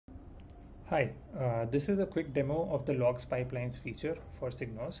Hi, this is a quick demo of the logs pipelines feature for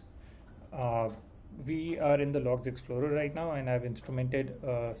SigNoz. We are in the Logs Explorer right now, and I've instrumented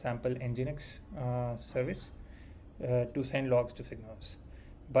a sample Nginx service to send logs to SigNoz.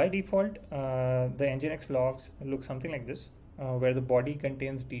 By default, the Nginx logs look something like this, where the body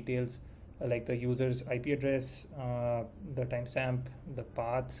contains details like the user's IP address, the timestamp, the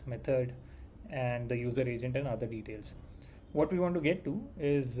path, method, and the user agent and other details. What we want to get to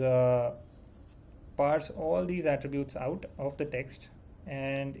is parse all these attributes out of the text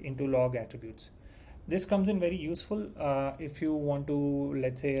and into log attributes. This comes in very useful if you want to,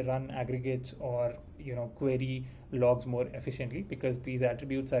 let's say, run aggregates or query logs more efficiently, because these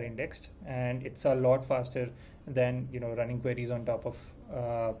attributes are indexed and it's a lot faster than running queries on top of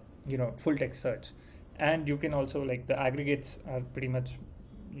full text search. And you can also, like, the aggregates are pretty much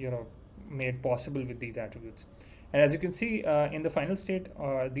made possible with these attributes. And as you can see in the final state,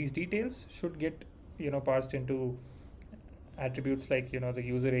 these details should get parsed into attributes like the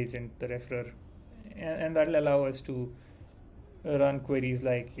user agent, the referrer, and that'll allow us to run queries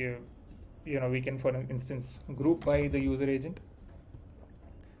like we can, for instance, group by the user agent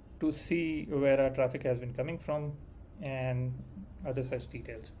to see where our traffic has been coming from and other such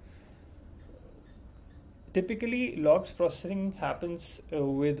details. Typically, logs processing happens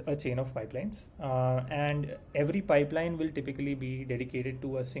with a chain of pipelines, and every pipeline will typically be dedicated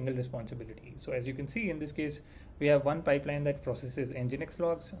to a single responsibility. So as you can see in this case, we have one pipeline that processes Nginx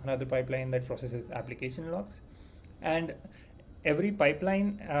logs, another pipeline that processes application logs, and every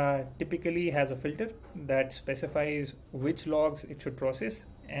pipeline typically has a filter that specifies which logs it should process,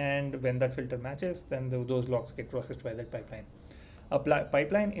 and when that filter matches, then those logs get processed by that pipeline. A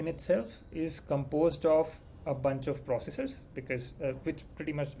pipeline in itself is composed of a bunch of processors, because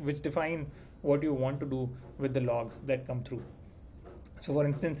which define what you want to do with the logs that come through. So for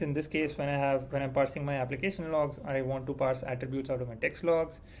instance, in this case, when I'm parsing my application logs, I want to parse attributes out of my text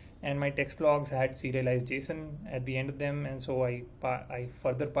logs, and my text logs had serialized JSON at the end of them, and so I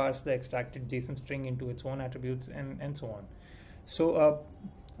further parse the extracted JSON string into its own attributes and so on. So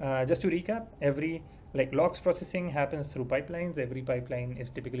just to recap, logs processing happens through pipelines. Every pipeline is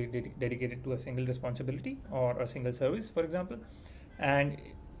typically dedicated to a single responsibility or a single service, for example. And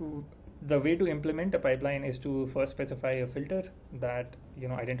the way to implement a pipeline is to first specify a filter that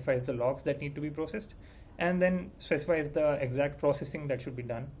identifies the logs that need to be processed, and then specifies the exact processing that should be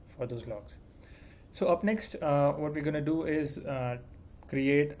done for those logs. So up next, what we're going to do is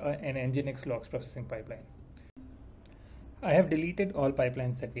create an Nginx logs processing pipeline. I have deleted all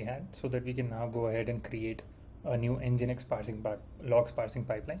pipelines that we had so that we can now go ahead and create a new Nginx logs parsing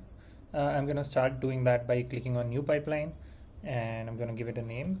pipeline. I'm going to start doing that by clicking on new pipeline, and I'm going to give it a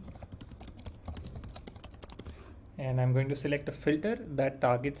name. And I'm going to select a filter that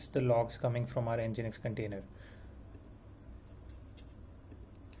targets the logs coming from our Nginx container.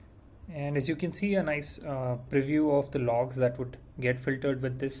 And as you can see, a nice preview of the logs that would get filtered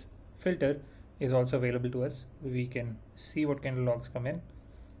with this filter is also available to us. We can see what kind of logs come in,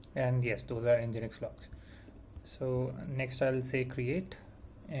 and yes, those are Nginx logs. So next I'll say create,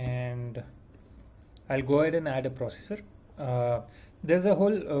 and I'll go ahead and add a processor. There's a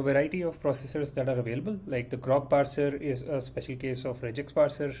whole variety of processors that are available. Like the grok parser is a special case of regex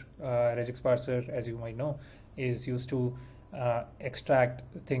parser. Regex parser, as you might know, is used to extract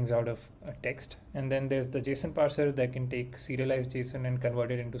things out of text. And then there's the JSON parser that can take serialized JSON and convert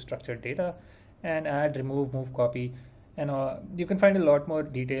it into structured data, and add, remove, move, copy, and you can find a lot more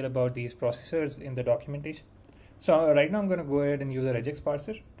detail about these processors in the documentation. So right now I'm going to go ahead and use a regex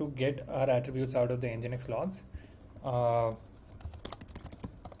parser to get our attributes out of the Nginx logs. I'm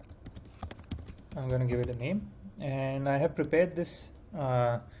going to give it a name, and I have prepared this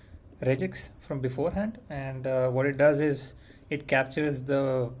regex from beforehand, and what it does is it captures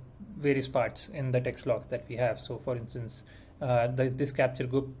the various parts in the text logs that we have. So for instance, this capture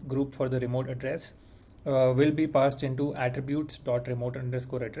group for the remote address will be passed into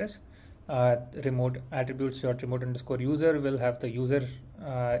attributes.remote_address. Remote attributes.remote_user will have the user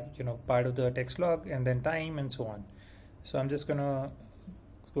part of the text log, and then time, and so on. So I'm just gonna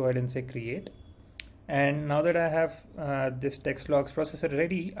go ahead and say create. And now that I have this text logs processor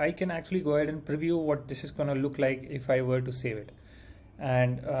ready, I can actually go ahead and preview what this is gonna look like if I were to save it.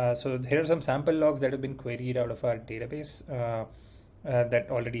 And so here are some sample logs that have been queried out of our database that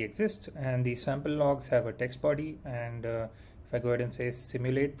already exist. And these sample logs have a text body. And if I go ahead and say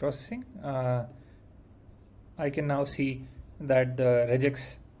simulate processing, I can now see that the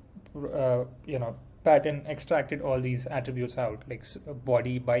regex pattern extracted all these attributes out, like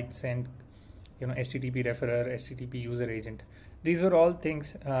body, byte send, HTTP referrer, HTTP user agent. These were all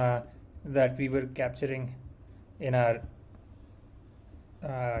things that we were capturing in our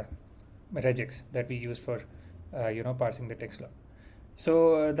regex that we use for parsing the text log.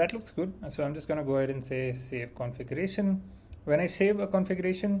 So that looks good. So I'm just going to go ahead and say save configuration. When I save a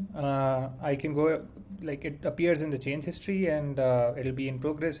configuration, I can go, like, it appears in the change history, and it'll be in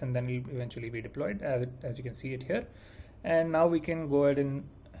progress, and then it'll eventually be deployed, as you can see it here. And now we can go ahead and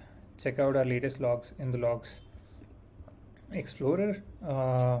check out our latest logs in the logs explorer.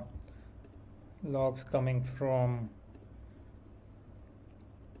 Logs coming from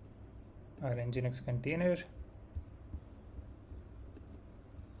our Nginx container.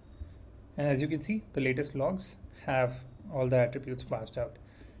 And as you can see, the latest logs have all the attributes parsed out.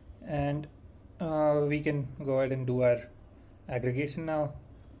 And we can go ahead and do our aggregation now.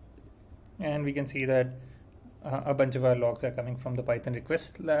 And we can see that a bunch of our logs are coming from the Python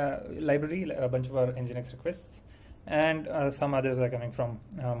request library, a bunch of our Nginx requests, and some others are coming from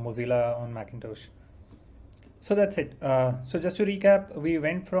Mozilla on Macintosh. So that's it. So just to recap, we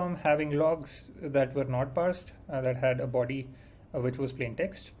went from having logs that were not parsed, that had a body which was plain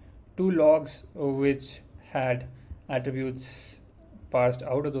text, to logs which had attributes parsed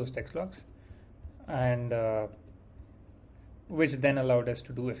out of those text logs, and which then allowed us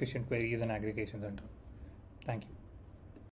to do efficient queries and aggregations on top. Thank you.